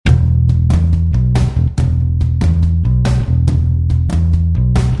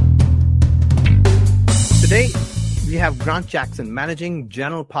have Grant Jackson, Managing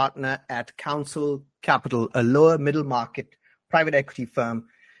General Partner at Counsel Capital, a lower middle market private equity firm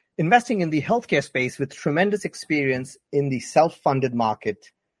investing in the healthcare space with tremendous experience in the self-funded market.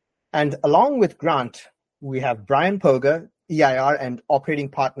 And along with Grant, we have Brian Poger, EIR and operating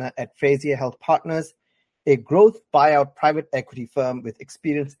partner at Frazier Health Partners, a growth buyout private equity firm with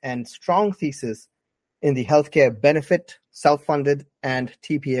experience and strong thesis in the healthcare benefit, self-funded, and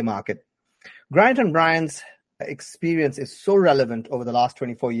TPA market. Grant and Brian's experience is so relevant over the last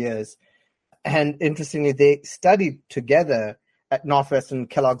 24 years. And interestingly, they studied together at Northwestern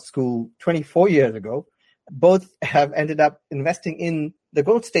Kellogg School 24 years ago. Both have ended up investing in the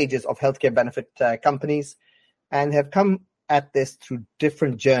growth stages of healthcare benefit companies and have come at this through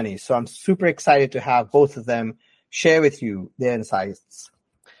different journeys. So I'm super excited to have both of them share with you their insights.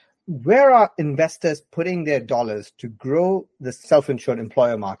 Where are investors putting their dollars to grow the self-insured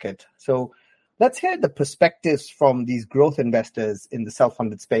employer market? So let's hear the perspectives from these growth investors in the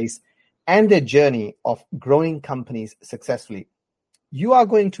self-funded space and their journey of growing companies successfully. You are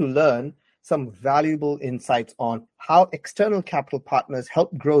going to learn some valuable insights on how external capital partners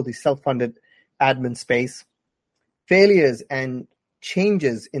help grow the self-funded admin space, failures and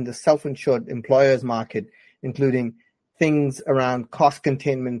changes in the self-insured employers market, including things around cost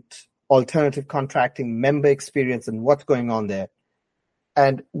containment, alternative contracting, member experience, and what's going on there.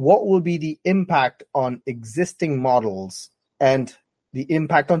 And what will be the impact on existing models and the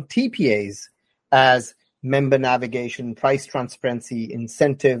impact on TPAs as member navigation, price transparency,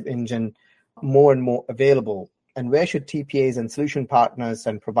 incentive engine more and more available, and where should TPAs and solution partners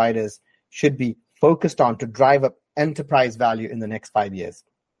and providers should be focused on to drive up enterprise value in the next 5 years.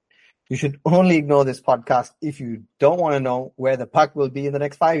 You should only ignore this podcast if you don't want to know where the puck will be in the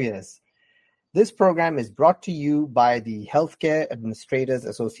next 5 years. This program is brought to you by the Healthcare Administrators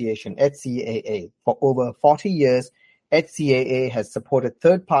Association, HCAA. For over 40 years, HCAA has supported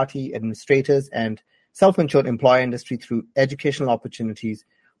third-party administrators and self-insured employer industry through educational opportunities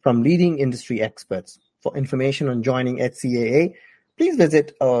from leading industry experts. For information on joining HCAA, please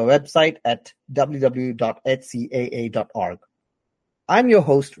visit our website at www.hcaa.org. I'm your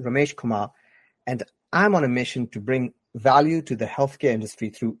host, Ramesh Kumar, and I'm on a mission to bring value to the healthcare industry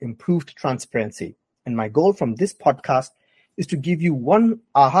through improved transparency. And my goal from this podcast is to give you one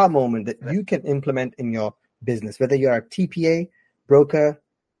aha moment that you can implement in your business, whether you're a TPA, broker,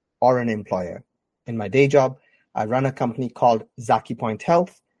 or an employer. In my day job, I run a company called Zaki Point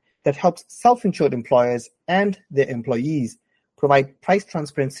Health that helps self-insured employers and their employees provide price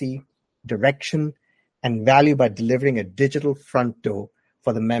transparency, direction, and value by delivering a digital front door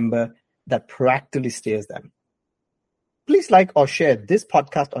for the member that proactively steers them. Please like or share this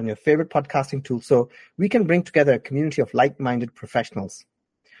podcast on your favorite podcasting tool so we can bring together a community of like-minded professionals.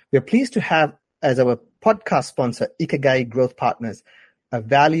 We are pleased to have as our podcast sponsor, Ikigai Growth Partners, a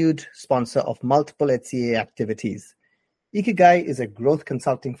valued sponsor of multiple HCA activities. Ikigai is a growth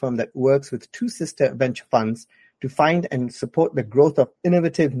consulting firm that works with two sister venture funds to find and support the growth of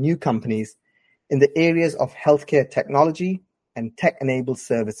innovative new companies in the areas of healthcare technology and tech-enabled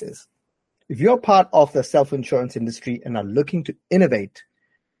services. If you're part of the self-insurance industry and are looking to innovate,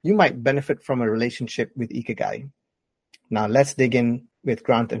 you might benefit from a relationship with Ikigai. Now let's dig in with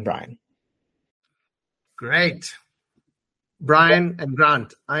Grant and Brian. Great. Brian and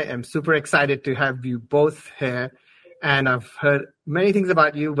Grant, I am super excited to have you both here. And I've heard many things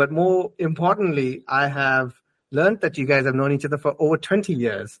about you, but more importantly, I have learned that you guys have known each other for over 20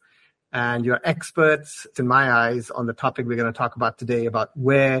 years. And you're experts, in my eyes, on the topic we're going to talk about today, about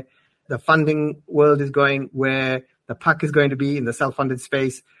where the funding world is going, where the puck is going to be in the self-funded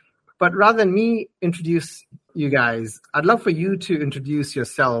space. But rather than me introduce you guys, I'd love for you to introduce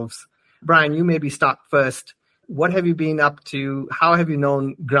yourselves. Brian, you maybe start first. What have you been up to? How have you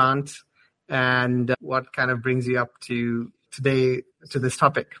known Grant? And what kind of brings you up to today, to this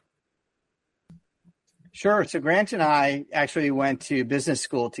topic? Sure. So Grant and I actually went to business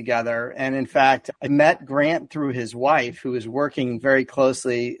school together. And in fact, I met Grant through his wife, who was working very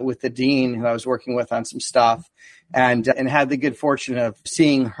closely with the dean who I was working with on some stuff, and had the good fortune of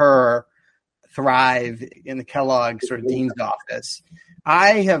seeing her thrive in the Kellogg sort of dean's office.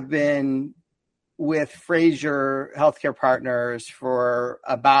 I have been with Frazier Healthcare Partners for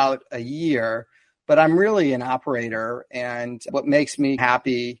about a year, but I'm really an operator. And what makes me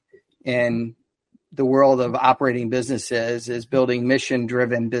happy in the world of operating businesses is building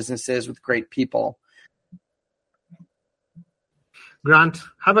mission-driven businesses with great people. Grant,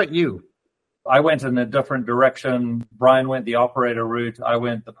 how about you? I went in a different direction. Brian went the operator route. I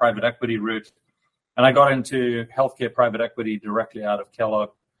went the private equity route. And I got into healthcare private equity directly out of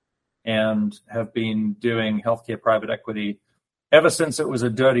Kellogg. and have been doing healthcare private equity ever since it was a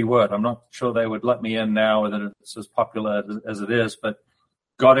dirty word. I'm not sure they would let me in now that it's as popular as it is, but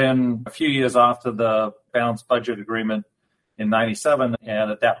got in a few years after the balanced budget agreement in 97.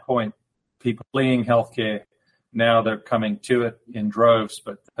 And at that point, people fleeing healthcare, now they're coming to it in droves,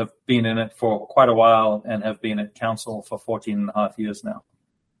 but have been in it for quite a while and have been at council for 14 and a half years now.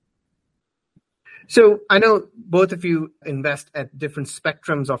 So I know both of you invest at different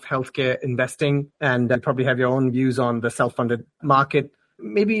spectrums of healthcare investing, and you probably have your own views on the self-funded market.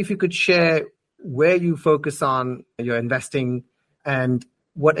 Maybe if you could share where you focus on your investing and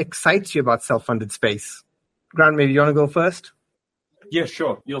what excites you about self-funded space. Grant, maybe you want to go first? Yeah,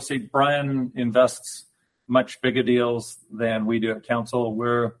 sure. You'll see Brian invests much bigger deals than we do at council.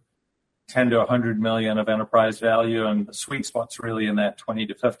 We're 10 to 100 million of enterprise value, and the sweet spot's really in that 20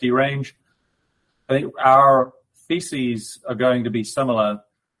 to 50 range. I think our theses are going to be similar.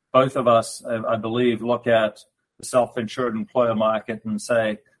 Both of us, I believe, look at the self-insured employer market and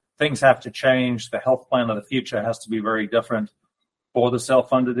say things have to change. The health plan of the future has to be very different for the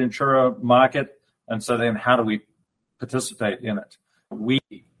self-funded insurer market. And so then how do we participate in it? We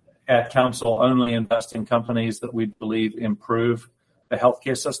at council only invest in companies that we believe improve the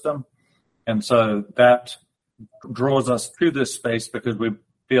healthcare system. And so that draws us to this space because we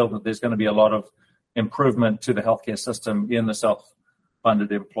feel that there's going to be a lot of improvement to the healthcare system in the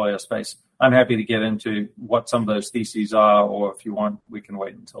self-funded employer space. I'm happy to get into what some of those theses are, or if you want, we can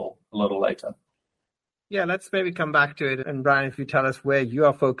wait until a little later. Yeah, let's maybe come back to it. And Brian, if you tell us where you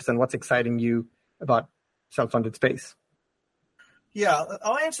are focused and what's exciting you about self-funded space. Yeah,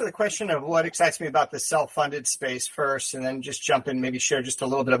 I'll answer the question of what excites me about the self-funded space first, and then just jump in, maybe share just a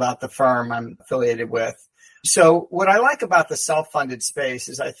little bit about the firm I'm affiliated with. So what I like about the self-funded space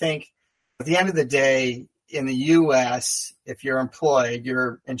is I think at the end of the day, in the U.S., if you're employed,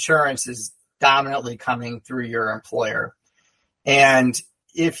 your insurance is dominantly coming through your employer. And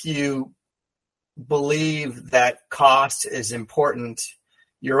if you believe that cost is important,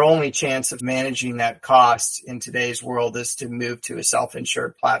 your only chance of managing that cost in today's world is to move to a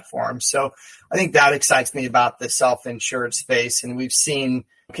self-insured platform. So I think that excites me about the self-insured space. And we've seen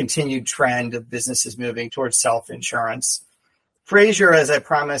a continued trend of businesses moving towards self-insurance. Frazier, as I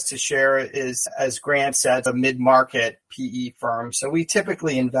promised to share, is, as Grant said, a mid-market PE firm. So we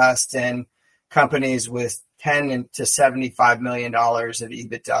typically invest in companies with $10 to $75 million of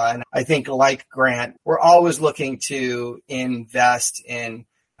EBITDA. And I think, like Grant, we're always looking to invest in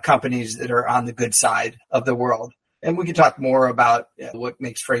companies that are on the good side of the world. And we can talk more about what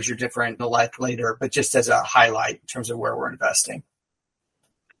makes Frazier different and the like later, but just as a highlight in terms of where we're investing.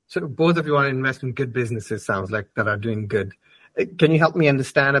 So both of you want to invest in good businesses, sounds like, that are doing good. Can you help me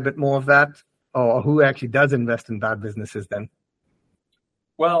understand a bit more of that? Or who actually does invest in bad businesses then?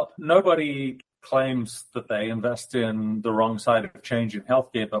 Well, nobody claims that they invest in the wrong side of change in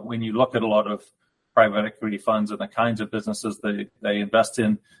healthcare, but when you look at a lot of private equity funds and the kinds of businesses they invest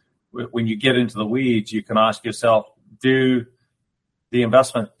in, when you get into the weeds, you can ask yourself, do the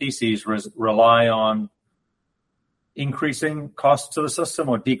investment theses rely on increasing costs to the system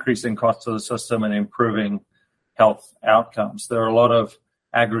or decreasing costs to the system and improving health outcomes? There are a lot of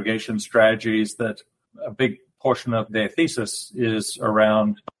aggregation strategies that a big portion of their thesis is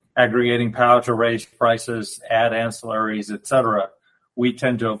around aggregating power to raise prices, add ancillaries, et cetera. We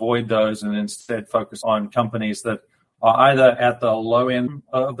tend to avoid those and instead focus on companies that are either at the low end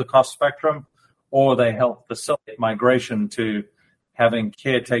of the cost spectrum or they help facilitate migration to having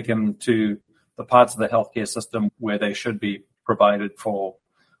care taken to the parts of the healthcare system where they should be provided for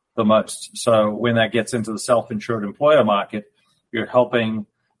the most. So when that gets into the self-insured employer market, you're helping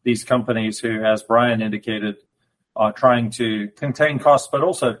these companies who, as Brian indicated, are trying to contain costs, but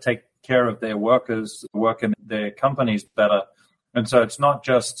also take care of their workers, work in their companies better. And so it's not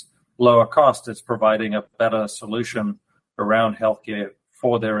just lower cost, it's providing a better solution around healthcare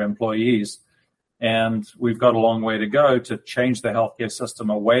for their employees. And we've got a long way to go to change the healthcare system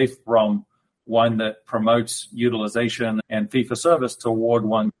away from one that promotes utilization and fee-for-service toward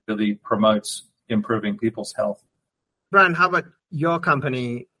one that really promotes improving people's health. Brian, how about your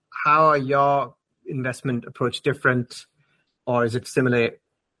company? How are your investment approach different, or is it similar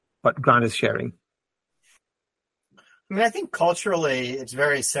what Grant is sharing? I mean, I think culturally it's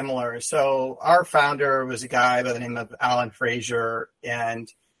very similar. So our founder was a guy by the name of Alan Frazier, and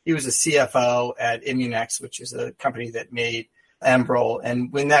he was a CFO at Immunex, which is a company that made Enbrel.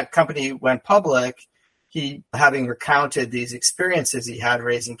 And when that company went public, he, having recounted these experiences he had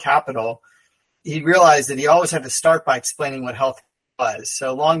raising capital, he realized that he always had to start by explaining what health was.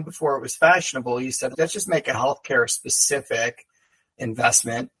 So long before it was fashionable, he said, let's just make a healthcare specific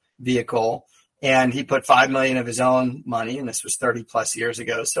investment vehicle. And he put $5 million of his own money, and this was 30 plus years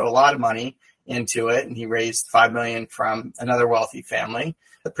ago, so a lot of money into it. And he raised $5 million from another wealthy family,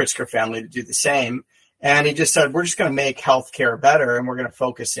 the Pritzker family, to do the same. And he just said, we're just going to make healthcare better, and we're going to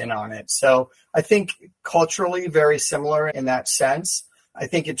focus in on it. So I think culturally very similar in that sense. I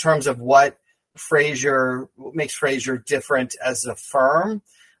think in terms of what makes Frazier different as a firm,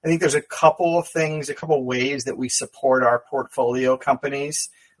 I think there's a couple of things, a couple of ways that we support our portfolio companies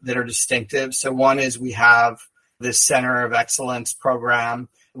that are distinctive. So one is we have this Center of Excellence program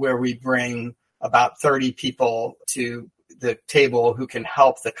where we bring about 30 people to the table who can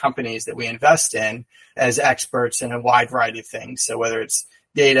help the companies that we invest in as experts in a wide variety of things. So whether it's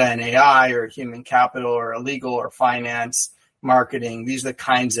data and AI or human capital or legal or finance, marketing, these are the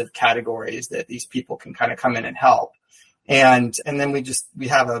kinds of categories that these people can kind of come in and help. And then we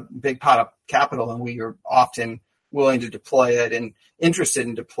have a big pot of capital, and we are often willing to deploy it and interested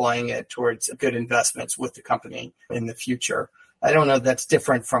in deploying it towards good investments with the company in the future. I don't know if that's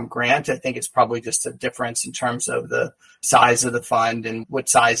different from Grant. I think it's probably just a difference in terms of the size of the fund and what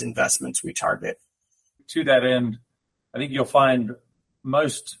size investments we target. To that end, I think you'll find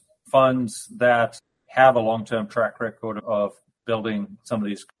most funds that have a long-term track record of building some of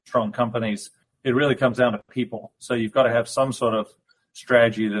these strong companies, it really comes down to people. So you've got to have some sort of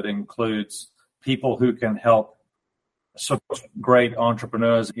strategy that includes people who can help support great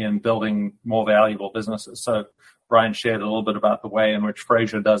entrepreneurs in building more valuable businesses. So Brian shared a little bit about the way in which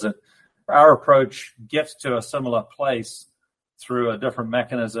Frazier does it. Our approach gets to a similar place through a different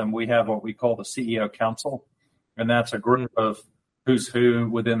mechanism. We have what we call the CEO Council, and that's a group of who's who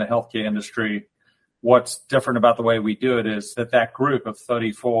within the healthcare industry. What's different about the way we do it is that group of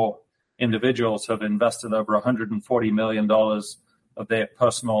 34 individuals have invested over $140 million of their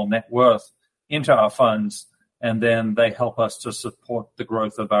personal net worth into our funds, and then they help us to support the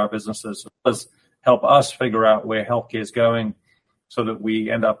growth of our businesses, help us figure out where healthcare is going so that we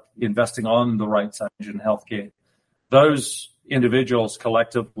end up investing on the right side in healthcare. Those individuals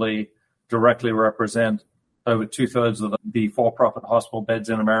collectively directly represent over 2/3 of the for-profit hospital beds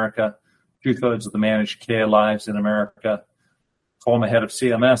in America, 2/3 of the managed care lives in America, former head of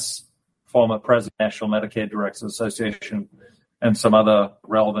CMS, former president of the National Medicaid Directors Association, and some other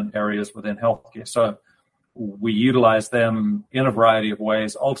relevant areas within healthcare. So we utilize them in a variety of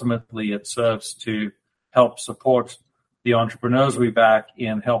ways. Ultimately, it serves to help support the entrepreneurs we back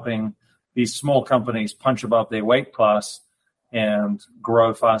in helping these small companies punch above their weight class and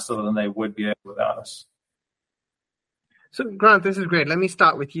grow faster than they would be able without us. So, Grant, this is great. Let me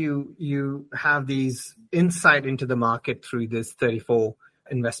start with you. You have these insight into the market through this 34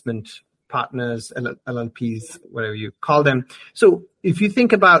 investment partners, LLPs, whatever you call them. So if you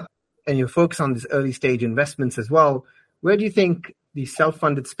think about, and you focus on this early stage investments as well, where do you think the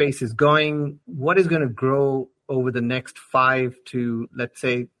self-funded space is going? What is going to grow over the next 5 to, let's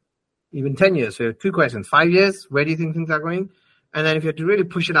say, even 10 years? So 2 questions. 5 years, where do you think things are going? And then if you had to really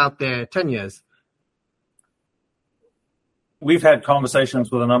push it out there, 10 years. We've had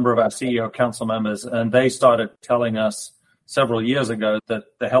conversations with a number of our CEO Council members, and they started telling us several years ago that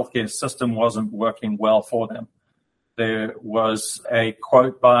the healthcare system wasn't working well for them. There was a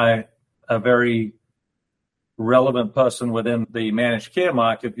quote by a very relevant person within the managed care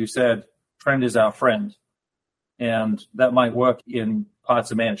market who said, "Trend is our friend." And that might work in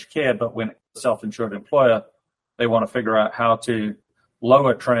parts of managed care, but when it's a self-insured employer, they want to figure out how to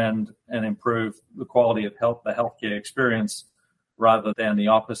lower trend and improve the quality of the healthcare experience rather than the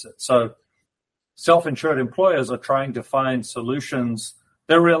opposite. So self-insured employers are trying to find solutions.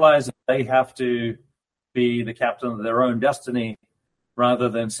 They're realizing they have to be the captain of their own destiny rather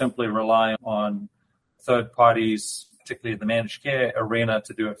than simply rely on third parties, particularly the managed care arena,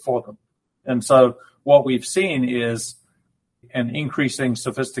 to do it for them. And so what we've seen is an increasing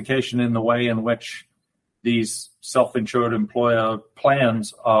sophistication in the way in which these self-insured employer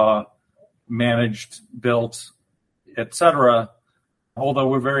plans are managed, built, etc. Although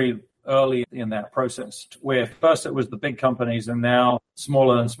we're very early in that process, where first it was the big companies and now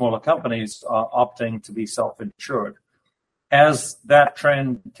smaller and smaller companies are opting to be self-insured. As that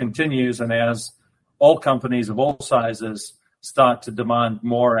trend continues and as all companies of all sizes start to demand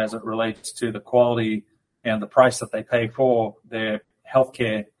more as it relates to the quality and the price that they pay for their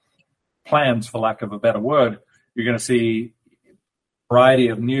healthcare plans, for lack of a better word, you're going to see a variety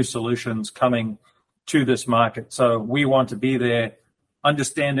of new solutions coming to this market. So we want to be there,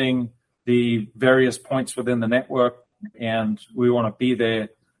 understanding the various points within the network, and we want to be there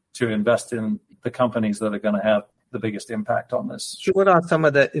to invest in the companies that are going to have the biggest impact on this. So what are some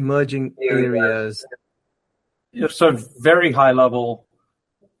of the emerging areas? So very high level,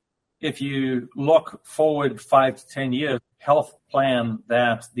 if you look forward 5 to 10 years, health plan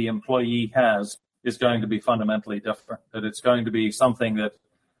that the employee has is going to be fundamentally different, that it's going to be something that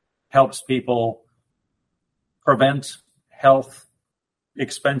helps people prevent health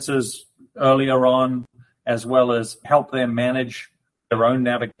expenses earlier on, as well as help them manage their own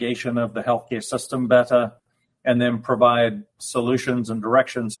navigation of the healthcare system better, and then provide solutions and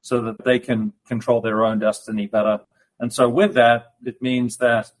directions so that they can control their own destiny better. And so with that, it means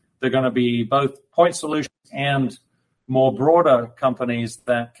that they're going to be both point solutions and more broader companies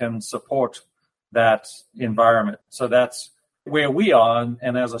that can support that environment. So that's where we are.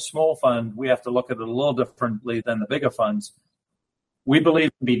 And as a small fund, we have to look at it a little differently than the bigger funds. We believe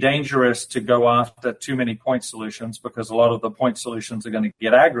it would be dangerous to go after too many point solutions because a lot of the point solutions are going to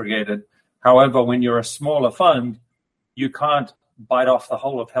get aggregated. However, when you're a smaller fund, you can't bite off the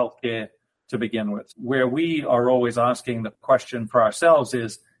whole of healthcare to begin with. Where we are always asking the question for ourselves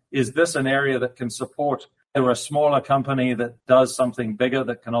is this an area that can support either a smaller company that does something bigger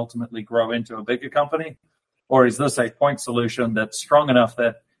that can ultimately grow into a bigger company? Or is this a point solution that's strong enough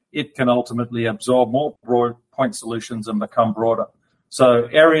that it can ultimately absorb more broad point solutions and become broader? So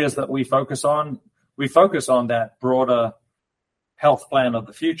areas that we focus on that broader health plan of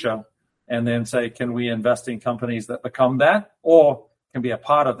the future and then say, can we invest in companies that become that or can be a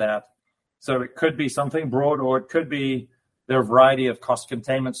part of that? So it could be something broad, or it could be there are a variety of cost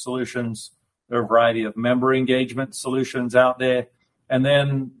containment solutions, there are a variety of member engagement solutions out there. And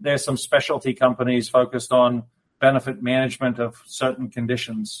then there's some specialty companies focused on benefit management of certain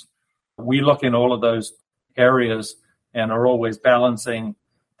conditions. We look in all of those areas and are always balancing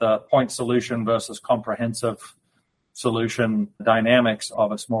the point solution versus comprehensive solution dynamics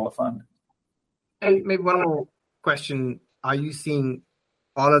of a smaller fund. And maybe one more question. Are you seeing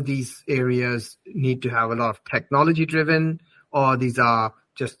all of these areas need to have a lot of technology driven, or these are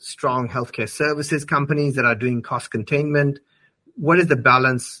just strong healthcare services companies that are doing cost containment? What is the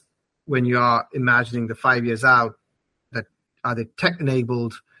balance when you are imagining the 5 years out? That are they tech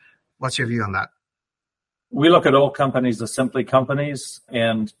enabled? What's your view on that? We look at all companies as simply companies,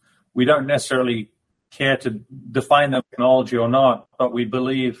 and we don't necessarily care to define the technology or not, but we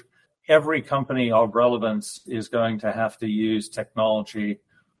believe every company of relevance is going to have to use technology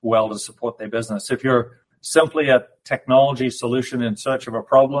well to support their business. If you're simply a technology solution in search of a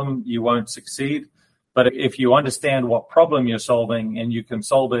problem, you won't succeed. But if you understand what problem you're solving and you can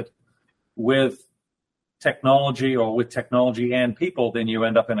solve it with technology or with technology and people, then you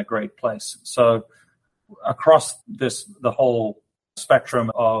end up in a great place. So across the whole spectrum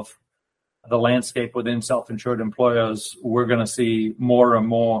of the landscape within self-insured employers, we're going to see more and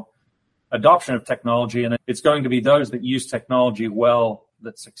more adoption of technology, and it's going to be those that use technology well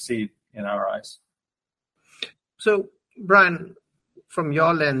that succeed in our eyes. So, Brian, from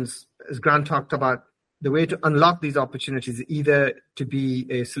your lens, as Grant talked about, the way to unlock these opportunities is either to be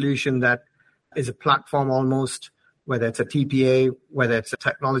a solution that is a platform almost, whether it's a TPA, whether it's a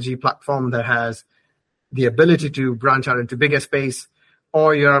technology platform that has the ability to branch out into bigger space,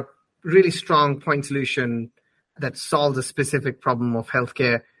 or you're a really strong point solution that solves a specific problem of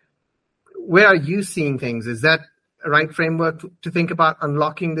healthcare. Where are you seeing things? Is that a right framework to think about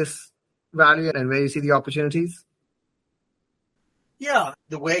unlocking this value and where you see the opportunities? Yeah,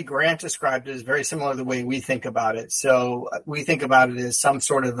 the way Grant described it is very similar to the way we think about it. So we think about it as some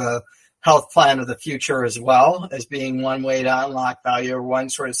sort of a health plan of the future as well, as being one way to unlock value or one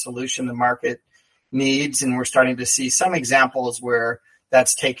sort of solution the market needs. And we're starting to see some examples where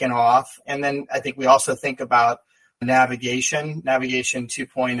that's taken off. And then I think we also think about navigation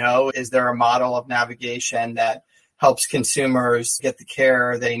 2.0. Is there a model of navigation that helps consumers get the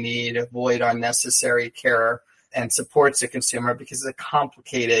care they need, avoid unnecessary care, and supports the consumer, because it's a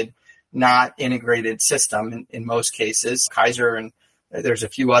complicated, not integrated system in most cases. Kaiser, and there's a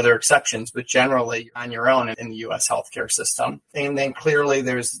few other exceptions, but generally you're on your own in the U.S. healthcare system. And then clearly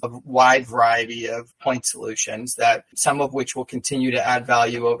there's a wide variety of point solutions, that some of which will continue to add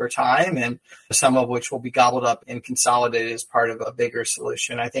value over time, and some of which will be gobbled up and consolidated as part of a bigger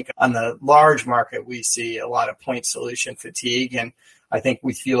solution. I think on the large market, we see a lot of point solution fatigue, and I think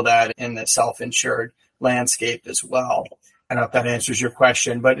we feel that in the self-insured landscape as well. I don't know if that answers your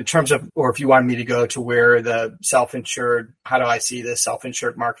question, but in terms of, or if you want me to go to where the self-insured, how do I see the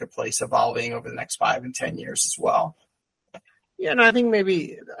self-insured marketplace evolving over the next 5 and 10 years as well? Yeah, and I think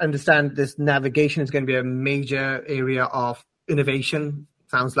maybe understand this navigation is going to be a major area of innovation.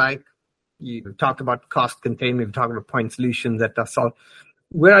 Sounds like you talked about cost containment, we've talked about point solutions that are solved.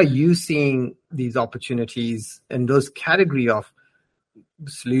 Where are you seeing these opportunities in those category of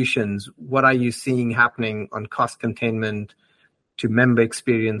solutions? What are you seeing happening on cost containment to member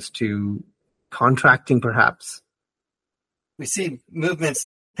experience to contracting, perhaps? We see movements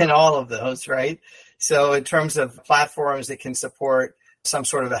in all of those, right? So in terms of platforms that can support some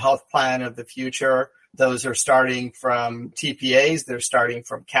sort of a health plan of the future, those are starting from TPAs, they're starting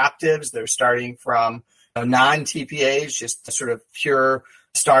from captives, they're starting from non-TPAs, just sort of pure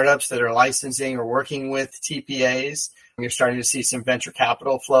startups that are licensing or working with TPAs. You're starting to see some venture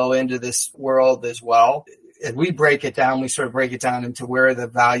capital flow into this world as well. As we break it down, we sort of break it down into where the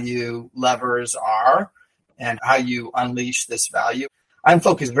value levers are and how you unleash this value. I'm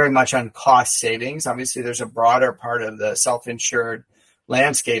focused very much on cost savings. Obviously, there's a broader part of the self-insured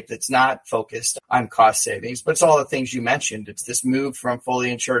landscape that's not focused on cost savings, but it's all the things you mentioned. It's this move from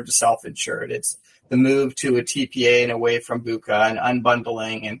fully insured to self-insured. It's the move to a TPA and away from BUCA and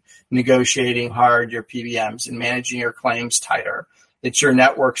unbundling and negotiating hard your PBMs and managing your claims tighter. It's your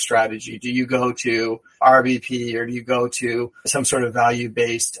network strategy. Do you go to RBP or do you go to some sort of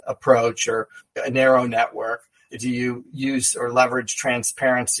value-based approach or a narrow network? Do you use or leverage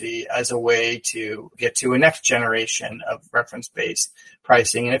transparency as a way to get to a next generation of reference-based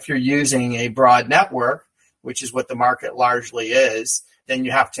pricing? And if you're using a broad network, which is what the market largely is, then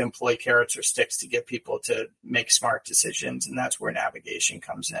you have to employ carrots or sticks to get people to make smart decisions. And that's where navigation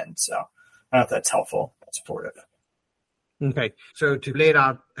comes in. So I don't know if that's helpful, supportive. Okay. So to lay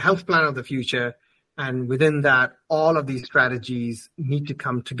out health plan of the future, and within that, all of these strategies need to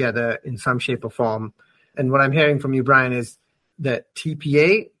come together in some shape or form. And what I'm hearing from you, Brian, is that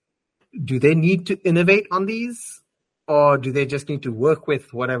TPA, do they need to innovate on these, or do they just need to work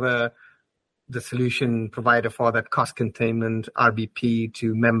with whatever the solution provider for that cost containment, RBP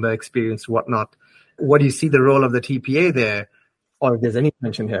to member experience, whatnot? What do you see the role of the TPA there, or if there's any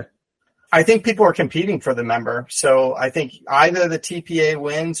mention here? I think people are competing for the member. So I think either the TPA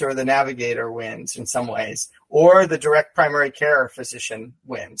wins or the navigator wins in some ways, or the direct primary care physician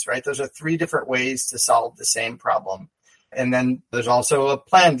wins, right? Those are three different ways to solve the same problem. And then there's also a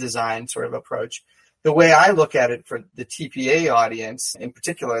plan design sort of approach. The way I look at it for the TPA audience, in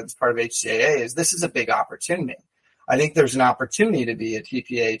particular, as part of HCAA, is this is a big opportunity. I think there's an opportunity to be a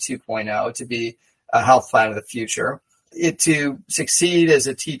TPA 2.0, to be a health plan of the future. To succeed as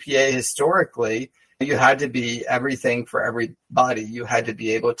a TPA historically, you had to be everything for everybody. You had to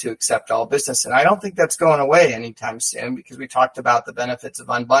be able to accept all business. And I don't think that's going away anytime soon, because we talked about the benefits of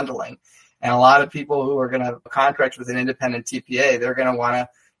unbundling. And a lot of people who are going to contract with an independent TPA, they're going to want to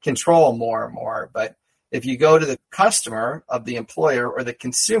control more and more. But if you go to the customer of the employer or the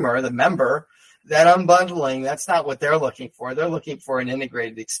consumer, the member, that unbundling, that's not what they're looking for. They're looking for an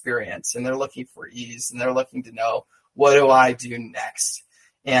integrated experience, and they're looking for ease, and they're looking to know, what do I do next?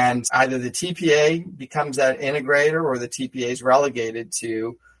 And either the TPA becomes that integrator, or the TPA is relegated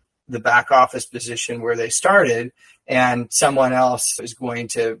to the back office position where they started, and someone else is going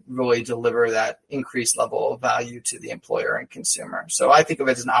to really deliver that increased level of value to the employer and consumer. So I think of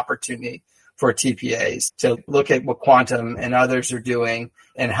it as an opportunity for TPAs to look at what Quantum and others are doing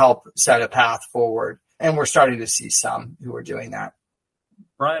and help set a path forward. And we're starting to see some who are doing that.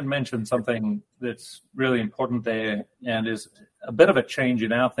 Brian mentioned something that's really important there and is a bit of a change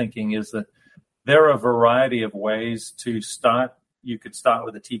in our thinking, is that there are a variety of ways to start. You could start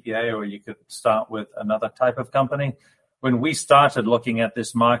with a TPA, or you could start with another type of company. When we started looking at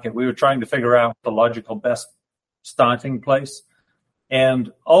this market, we were trying to figure out the logical best starting place.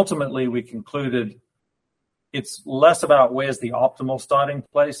 And ultimately, we concluded it's less about where's the optimal starting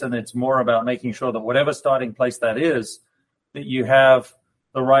place, and it's more about making sure that whatever starting place that is, that you have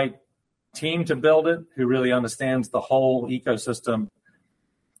the right team to build it, who really understands the whole ecosystem,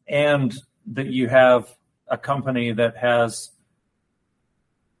 and that you have a company that has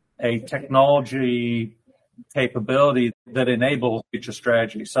a technology capability that enables future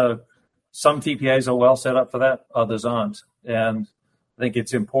strategy. So some TPAs are well set up for that, others aren't. And I think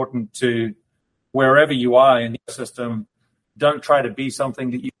it's important to, wherever you are in the ecosystem, don't try to be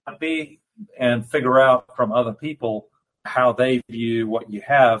something that you can't be, and figure out from other people how they view what you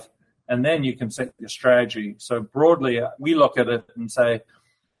have, and then you can set your strategy. So broadly, we look at it and say,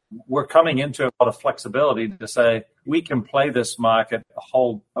 we're coming into a lot of flexibility to say, we can play this market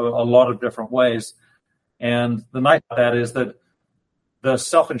a lot of different ways. And the nice of that is that the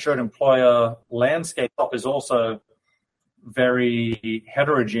self-insured employer landscape is also very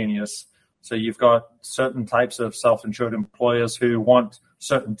heterogeneous. So you've got certain types of self-insured employers who want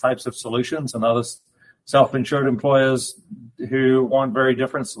certain types of solutions, and others self-insured employers who want very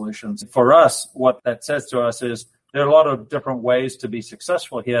different solutions. For us, what that says to us is there are a lot of different ways to be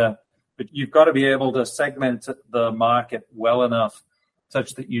successful here, but you've got to be able to segment the market well enough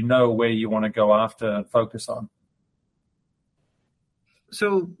such that you know where you want to go after and focus on.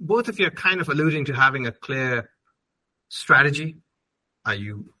 So both of you are kind of alluding to having a clear strategy. Are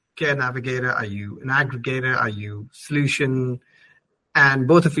you care navigator? Are you an aggregator? Are you solution? And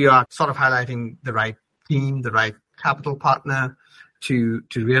both of you are sort of highlighting the right team, the right capital partner to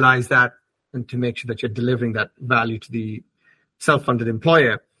realize that and to make sure that you're delivering that value to the self-funded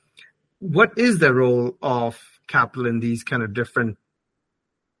employer. What is the role of capital in these kind of different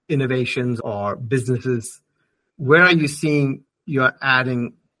innovations or businesses? Where are you seeing you're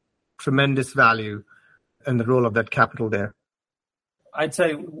adding tremendous value and the role of that capital there? I'd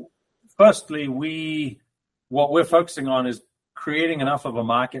say, firstly, what we're focusing on is creating enough of a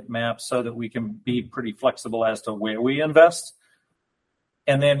market map so that we can be pretty flexible as to where we invest.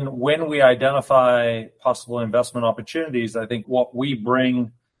 And then when we identify possible investment opportunities, I think what we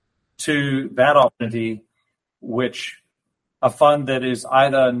bring to that opportunity, which a fund that is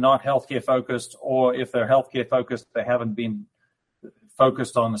either not healthcare focused, or if they're healthcare focused, they haven't been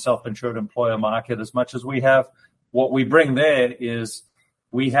focused on the self-insured employer market as much as we have. What we bring there is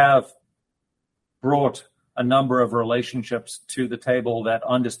we have brought a number of relationships to the table that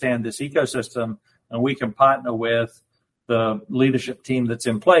understand this ecosystem, and we can partner with the leadership team that's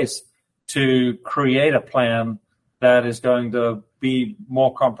in place to create a plan that is going to be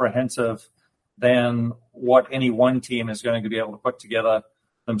more comprehensive than what any one team is going to be able to put together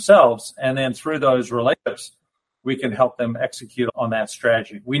themselves. And then through those relationships, we can help them execute on that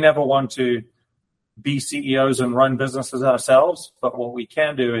strategy. We never want to be CEOs and run businesses ourselves, but what we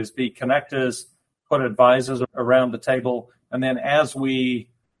can do is be connectors, put advisors around the table, and then as we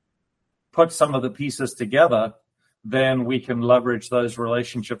put some of the pieces together, then we can leverage those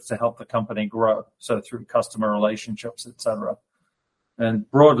relationships to help the company grow. So through customer relationships, et cetera. And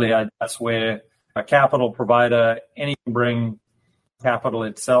broadly, that's where a capital provider, any can bring capital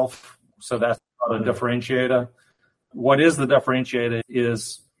itself. So that's not a differentiator. What is the differentiator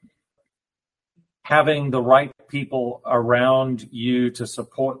is having the right people around you to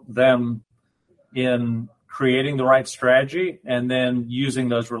support them in creating the right strategy and then using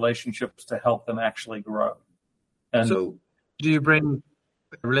those relationships to help them actually grow. And so do you bring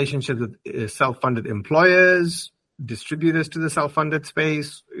relationships with self-funded employers, distributors to the self-funded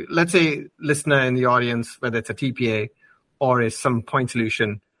space? Let's say listener in the audience, whether it's a TPA or is some point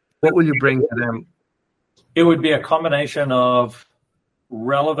solution, what will you bring to them? It would be a combination of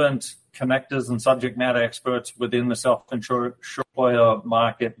relevant connectors and subject matter experts within the self-insured employer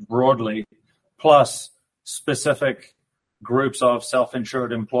market broadly, plus specific groups of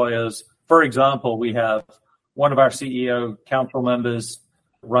self-insured employers. For example, we have one of our CEO council members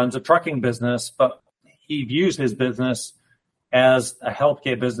runs a trucking business, but he views his business as a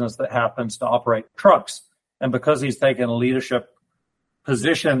healthcare business that happens to operate trucks. And because he's taken a leadership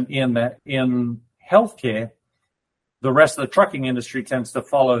position in healthcare, the rest of the trucking industry tends to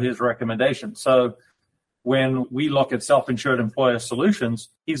follow his recommendations. So when we look at self-insured employer solutions,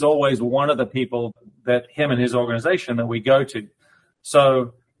 he's always one of the people that him and his organization that we go to.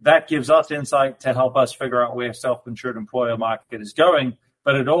 So that gives us insight to help us figure out where self-insured employer market is going.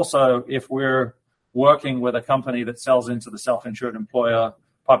 But it also, if we're working with a company that sells into the self-insured employer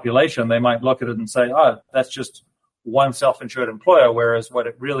population, they might look at it and say, oh, that's just one self-insured employer, whereas what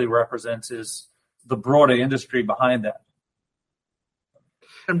it really represents is the broader industry behind that.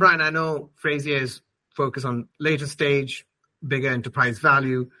 And Brian, I know Frazier's focus on later stage, bigger enterprise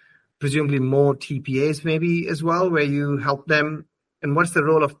value, presumably more TPAs maybe as well, where you help them. And what's the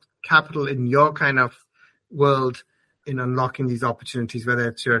role of capital in your kind of world in unlocking these opportunities, whether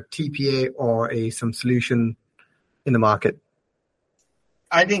it's your TPA or some solution in the market?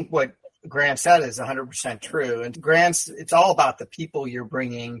 I think what Grant said is 100% true. And Grant's, it's all about the people you're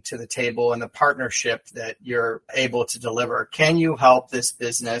bringing to the table and the partnership that you're able to deliver. Can you help this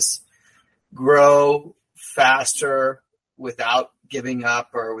business grow faster without giving up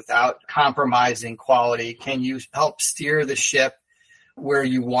or without compromising quality? Can you help steer the ship where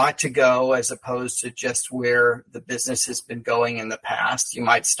you want to go as opposed to just where the business has been going in the past? You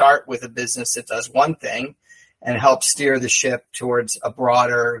might start with a business that does one thing and help steer the ship towards a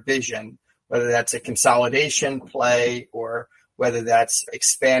broader vision, whether that's a consolidation play or whether that's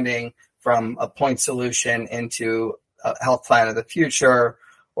expanding from a point solution into a health plan of the future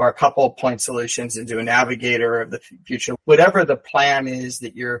or a couple of point solutions into a navigator of the future. Whatever the plan is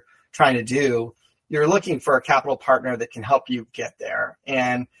that you're trying to do, you're looking for a capital partner that can help you get there.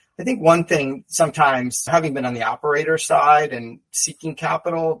 And I think one thing sometimes, having been on the operator side and seeking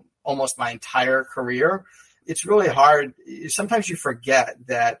capital almost my entire career, it's really hard. Sometimes you forget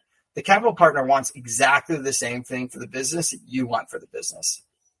that the capital partner wants exactly the same thing for the business that you want for the business.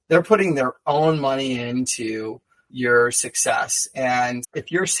 They're putting their own money into your success. And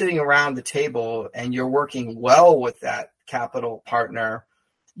if you're sitting around the table and you're working well with that capital partner,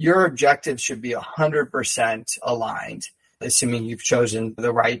 your objectives should be 100% aligned, assuming you've chosen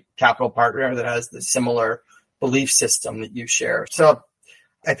the right capital partner that has the similar belief system that you share. So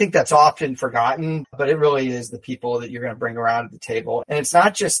I think that's often forgotten, but it really is the people that you're going to bring around to the table. And it's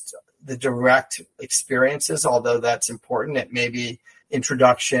not just the direct experiences, although that's important. It may be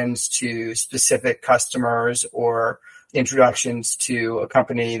introductions to specific customers or introductions to a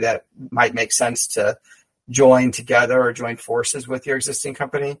company that might make sense to join together or join forces with your existing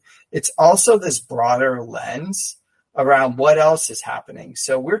company. It's also this broader lens around what else is happening.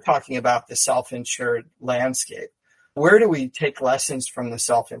 So we're talking about the self-insured landscape. Where do we take lessons from the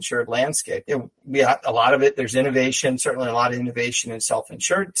self-insured landscape? A lot of it, there's innovation, certainly a lot of innovation in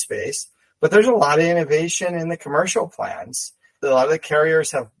self-insured space, but there's a lot of innovation in the commercial plans. A lot of the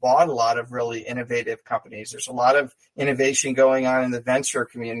carriers have bought a lot of really innovative companies. There's a lot of innovation going on in the venture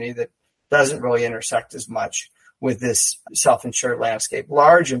community that doesn't really intersect as much with this self-insured landscape.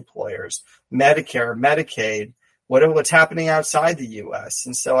 Large employers, Medicare, Medicaid, what's happening outside the U.S.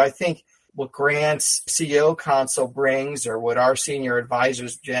 And so I think what Grant's CEO Council brings, or what our senior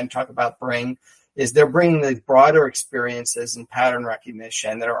advisors, Jen, talk about bring, is they're bringing the broader experiences and pattern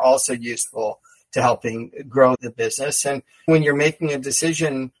recognition that are also useful to helping grow the business. And when you're making a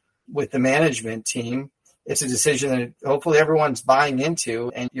decision with the management team, it's a decision that hopefully everyone's buying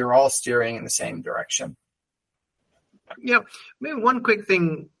into and you're all steering in the same direction. Yeah, maybe one quick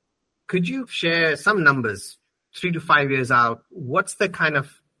thing. Could you share some numbers, 3 to 5 years out? What's the kind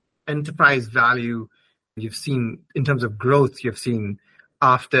of enterprise value you've seen in terms of growth you've seen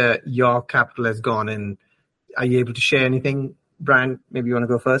after your capital has gone in? Are you able to share anything? Brian, maybe you want to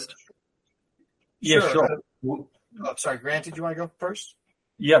go first? Yeah, sure. Sorry, Grant, did you want to go first?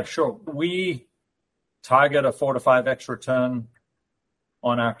 Yeah, sure. We target a 4 to 5x return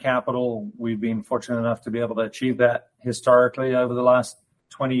on our capital. We've been fortunate enough to be able to achieve that historically over the last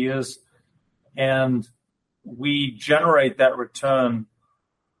 20 years. And we generate that return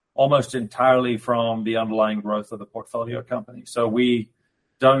almost entirely from the underlying growth of the portfolio company. So we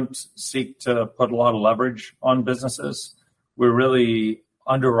don't seek to put a lot of leverage on businesses. We're really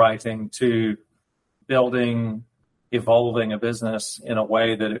underwriting to building, evolving a business in a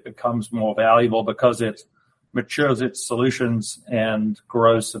way that it becomes more valuable because it matures its solutions and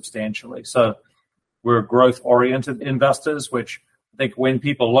grows substantially. So we're growth-oriented investors, which I think when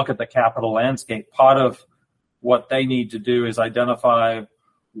people look at the capital landscape, part of what they need to do is identify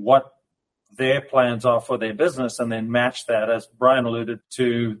what their plans are for their business and then match that, as Brian alluded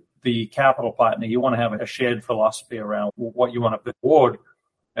to, the capital partner. You want to have a shared philosophy around what you want to put forward.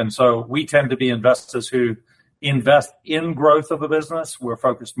 And so we tend to be investors who invest in growth of a business. We're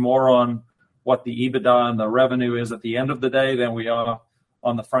focused more on what the EBITDA and the revenue is at the end of the day than we are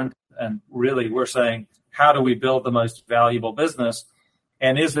on the front. And really, we're saying, how do we build the most valuable business?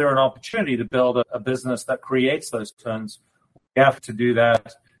 And is there an opportunity to build a business that creates those returns? We have to do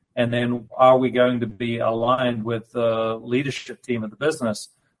that. And then are we going to be aligned with the leadership team of the business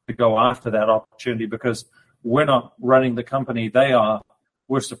to go after that opportunity? Because we're not running the company, they are.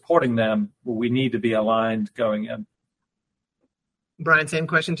 We're supporting them. We need to be aligned going in. Brian, same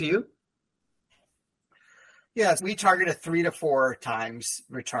question to you. Yes, we target a 3 to 4 times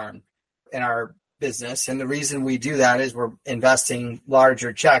return in our business. And the reason we do that is we're investing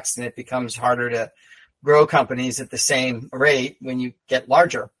larger checks, and it becomes harder to grow companies at the same rate when you get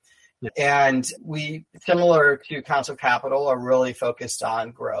larger. Yeah. And we, similar to Council Capital, are really focused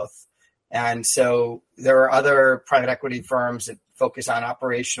on growth. And so there are other private equity firms that focus on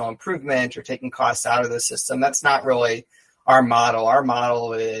operational improvement or taking costs out of the system. That's not really our model. Our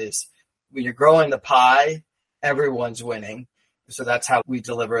model is when you're growing the pie, everyone's winning. So that's how we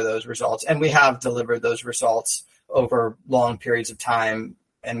deliver those results. And we have delivered those results over long periods of time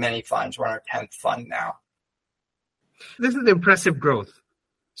and many funds. We're on our 10th fund now. This is impressive growth.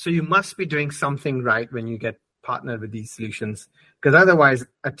 So you must be doing something right when you get partnered with these solutions, because otherwise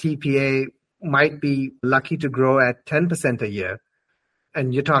a TPA might be lucky to grow at 10% a year.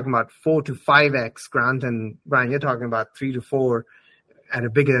 And you're talking about 4 to 5x, Grant, and Brian, you're talking about 3 to 4 at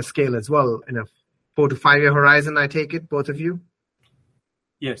a bigger scale as well in a 4 to 5 year horizon, I take it, both of you?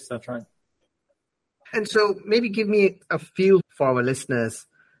 Yes, that's right. And so maybe give me a feel for our listeners.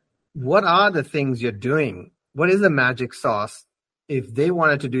 What are the things you're doing? What is the magic sauce? If they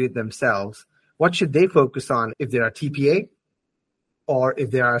wanted to do it themselves, what should they focus on if they're a TPA or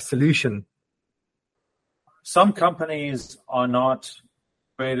if they are a solution? Some companies are not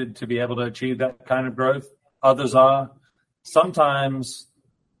created to be able to achieve that kind of growth. Others are. Sometimes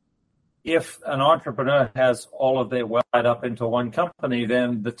if an entrepreneur has all of their wealth tied up into one company,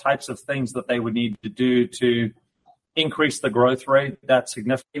 then the types of things that they would need to do to increase the growth rate that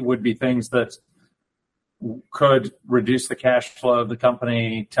significantly would be things that could reduce the cash flow of the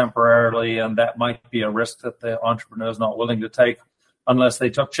company temporarily, and that might be a risk that the entrepreneur is not willing to take unless they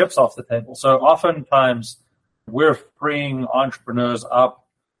took chips off the table. So oftentimes we're freeing entrepreneurs up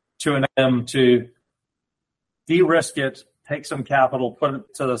to them to de-risk it, take some capital, put it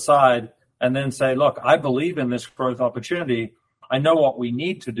to the side, and then say, look, I believe in this growth opportunity. I know what we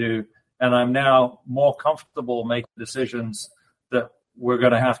need to do, and I'm now more comfortable making decisions that we're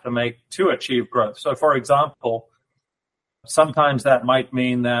going to have to make to achieve growth. So, for example, sometimes that might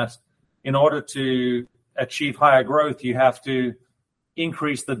mean that in order to achieve higher growth, you have to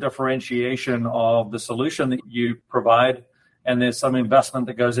increase the differentiation of the solution that you provide, and there's some investment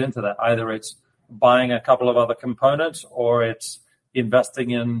that goes into that. Either it's buying a couple of other components, or it's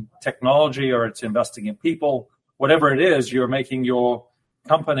investing in technology, or it's investing in people. Whatever it is, you're making your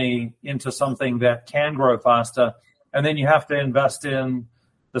company into something that can grow faster. And then you have to invest in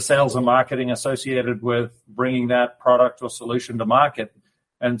the sales and marketing associated with bringing that product or solution to market.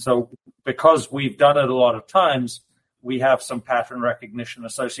 And so because we've done it a lot of times, we have some pattern recognition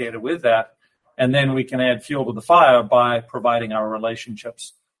associated with that. And then we can add fuel to the fire by providing our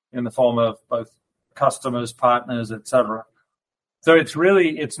relationships in the form of both customers, partners, et cetera. So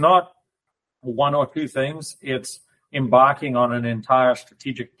it's not one or two things. It's embarking on an entire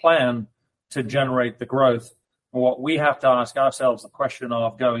strategic plan to generate the growth. What we have to ask ourselves the question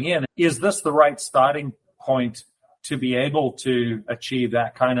of going in, is this the right starting point to be able to achieve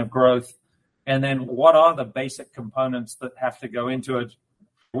that kind of growth? And then what are the basic components that have to go into it?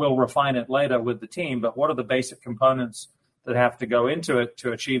 We'll refine it later with the team, but what are the basic components that have to go into it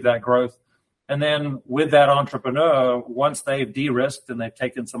to achieve that growth? And then with that entrepreneur, once they've de-risked and they've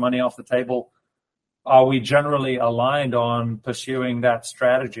taken some money off the table, are we generally aligned on pursuing that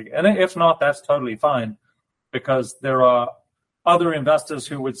strategy? And if not, that's totally fine, because there are other investors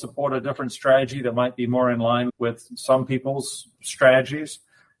who would support a different strategy that might be more in line with some people's strategies.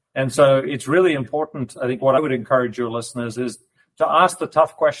 And so it's really important. I think what I would encourage your listeners is to ask the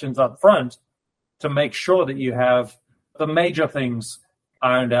tough questions up front to make sure that you have the major things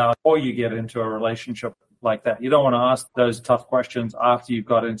ironed out before you get into a relationship like that. You don't want to ask those tough questions after you've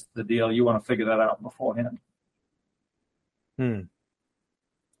got into the deal. You want to figure that out beforehand. Brian,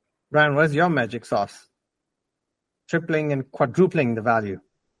 where's your magic sauce? Tripling and quadrupling the value.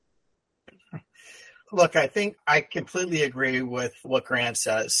 Look, I think I completely agree with what Grant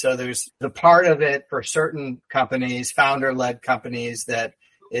says. So there's the part of it for certain companies, founder-led companies, that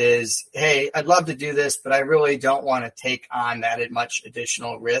is, hey, I'd love to do this, but I really don't want to take on that much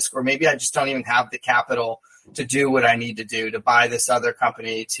additional risk. Or maybe I just don't even have the capital to do what I need to do to buy this other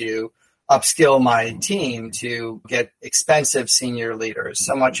company, to upskill my team, to get expensive senior leaders.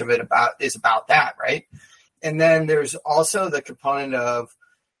 So much of it is about that, right? And then there's also the component of,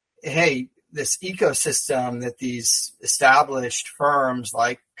 hey, this ecosystem that these established firms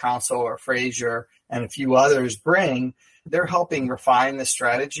like Counsel or Fraser and a few others bring, they're helping refine the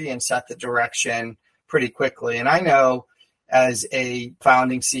strategy and set the direction pretty quickly. And I know as a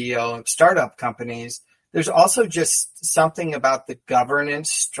founding CEO of startup companies, there's also just something about the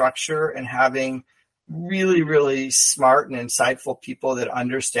governance structure and having really, really smart and insightful people that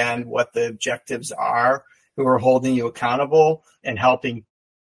understand what the objectives are, who are holding you accountable and helping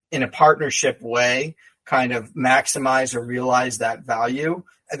in a partnership way kind of maximize or realize that value.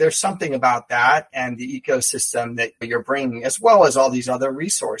 There's something about that and the ecosystem that you're bringing, as well as all these other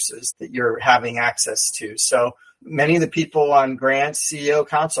resources that you're having access to. So many of the people on Grant's CEO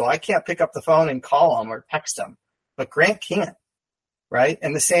Council, I can't pick up the phone and call them or text them, but Grant can, right?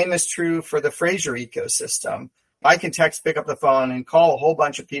 And the same is true for the Fraser ecosystem. I can pick up the phone and call a whole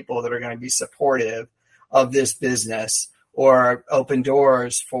bunch of people that are going to be supportive of this business or open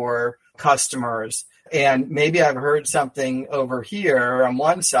doors for customers. And maybe I've heard something over here on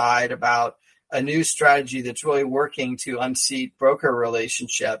one side about a new strategy that's really working to unseat broker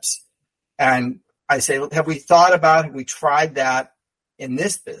relationships. And I say, have we tried that in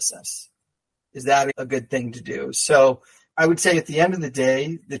this business? Is that a good thing to do? So I would say at the end of the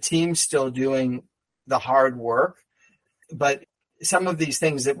day, the team's still doing the hard work, but some of these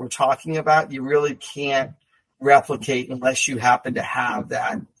things that we're talking about, you really can't replicate unless you happen to have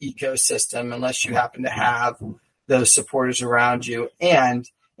that ecosystem, unless you happen to have those supporters around you, and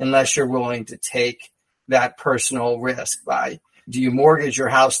unless you're willing to take that personal risk by, do you mortgage your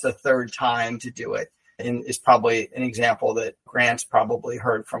house the third time to do it? And is probably an example that Grant's probably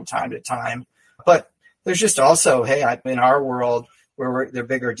heard from time to time. But there's just also, hey, in our world, they're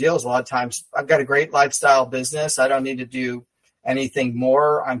bigger deals. A lot of times I've got a great lifestyle business. I don't need to do anything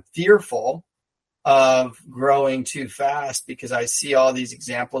more. I'm fearful of growing too fast because I see all these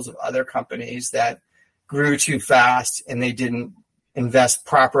examples of other companies that grew too fast and they didn't invest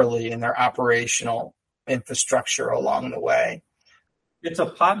properly in their operational infrastructure along the way. It's a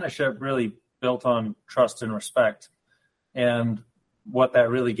partnership really built on trust and respect. And what that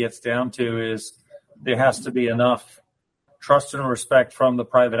really gets down to is there has to be enough trust and respect from the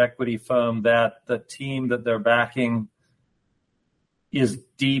private equity firm that the team that they're backing is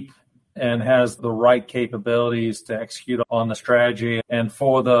deep and has the right capabilities to execute on the strategy. And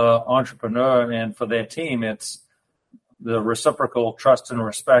for the entrepreneur and for their team, it's the reciprocal trust and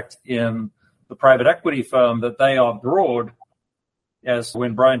respect in the private equity firm that they are broad. As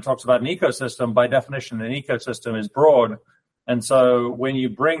when Brian talks about an ecosystem, by definition, an ecosystem is broad. And so when you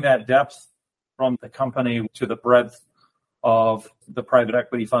bring that depth from the company to the breadth of the private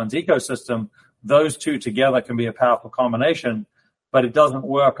equity fund's ecosystem, those two together can be a powerful combination. But it doesn't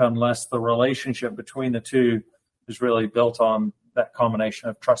work unless the relationship between the two is really built on that combination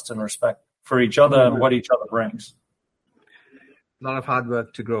of trust and respect for each other and what each other brings. A lot of hard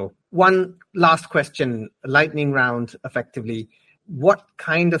work to grow. One last question, lightning round, effectively. What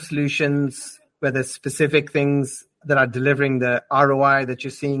kind of solutions, whether specific things that are delivering the ROI that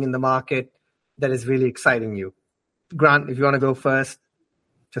you're seeing in the market, that is really exciting you? Grant, if you want to go first,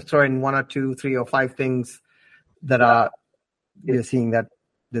 just throw in 1 or 2, 3 or 5 things that are you're seeing that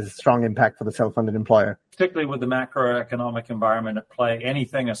there's a strong impact for the self-funded employer. Particularly with the macroeconomic environment at play,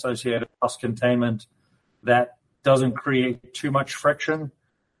 anything associated with cost containment that doesn't create too much friction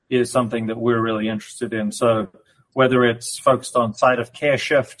is something that we're really interested in. So whether it's focused on site of care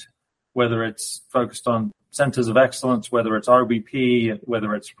shift, whether it's focused on centers of excellence, whether it's RBP,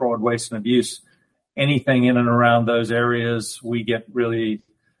 whether it's fraud, waste, and abuse, anything in and around those areas we get really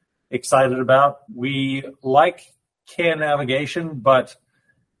excited about. We like care navigation, but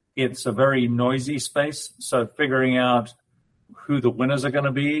it's a very noisy space. So figuring out who the winners are going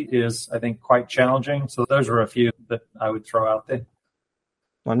to be is, I think, quite challenging. So those are a few that I would throw out there.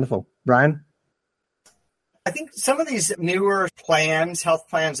 Wonderful. Brian? I think some of these newer plans, health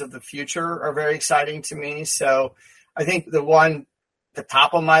plans of the future, are very exciting to me. So I think the one at the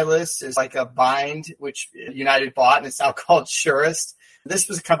top of my list is like a Bind, which United bought, and it's now called Surest. This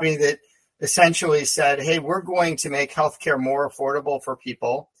was a company that essentially said, hey, we're going to make healthcare more affordable for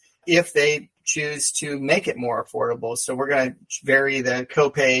people if they choose to make it more affordable. So we're going to vary the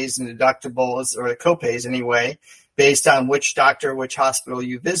copays and deductibles, or the copays anyway, based on which doctor, which hospital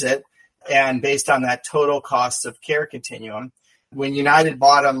you visit, and based on that total cost of care continuum. When United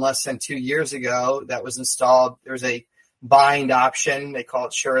bought them less than 2 years ago, that was installed. There's a Bind option. They call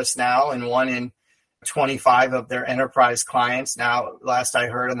it Surest now, and 1 in 25 of their enterprise clients. Now, last I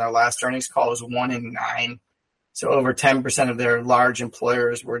heard on their last earnings call, was 1 in 9. So over 10% of their large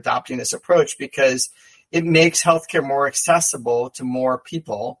employers were adopting this approach because it makes healthcare more accessible to more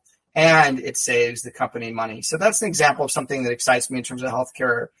people and it saves the company money. So that's an example of something that excites me in terms of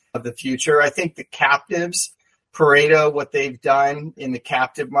healthcare of the future. I think the captives, Pareto, what they've done in the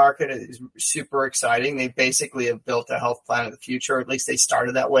captive market is super exciting. They basically have built a health plan of the future. At least they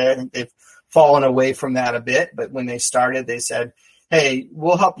started that way. I think they've fallen away from that a bit, but when they started, they said, hey,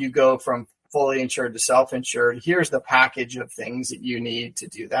 we'll help you go from fully insured to self-insured. Here's the package of things that you need to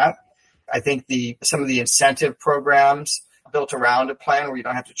do that. I think some of the incentive programs built around a plan where you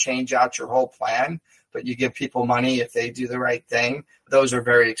don't have to change out your whole plan, but you give people money if they do the right thing. Those are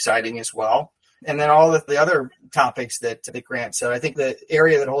very exciting as well. And then all of the other topics that Grant said, I think the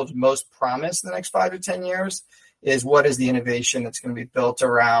area that holds most promise in the next 5 to 10 years is what is the innovation that's going to be built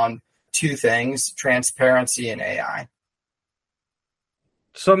around 2 things, transparency and AI.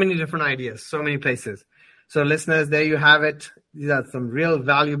 So many different ideas, so many places. So listeners, there you have it. These are some real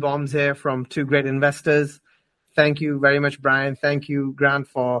value bombs here from 2 great investors. Thank you very much, Brian. Thank you, Grant,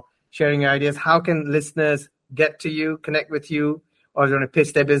 for sharing your ideas. How can listeners get to you, connect with you, or do you want to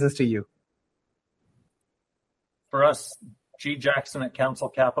pitch their business to you? For us,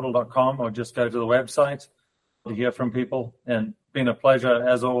 gjackson@councilcapital.com, or just go to the website to hear from people. And been a pleasure,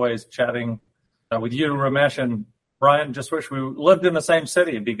 as always, chatting with you, Ramesh, and Brian. Just wish we lived in the same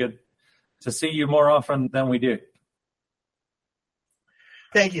city. It'd be good to see you more often than we do.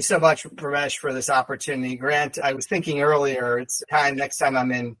 Thank you so much, Ramesh, for this opportunity. Grant, I was thinking earlier, it's time next time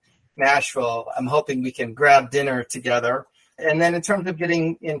I'm in Nashville, I'm hoping we can grab dinner together. And then in terms of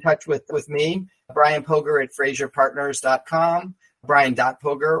getting in touch with me, Brian Poger at FrazierPartners.com,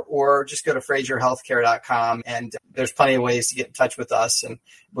 Brian.Poger, or just go to FrazierHealthcare.com. And there's plenty of ways to get in touch with us, and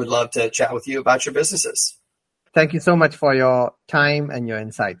would love to chat with you about your businesses. Thank you so much for your time and your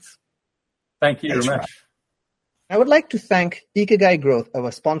insights. Thank you, Ramesh. I would like to thank Ikigai Growth,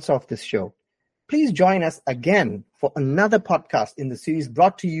 our sponsor of this show. Please join us again for another podcast in the series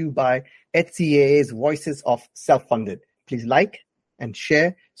brought to you by HCAA's Voices of Self-Funded. Please like and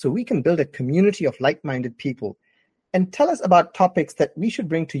share so we can build a community of like-minded people. And tell us about topics that we should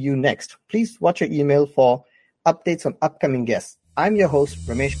bring to you next. Please watch your email for updates on upcoming guests. I'm your host,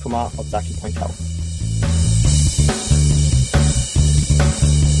 Ramesh Kumar of Zaki Point Health.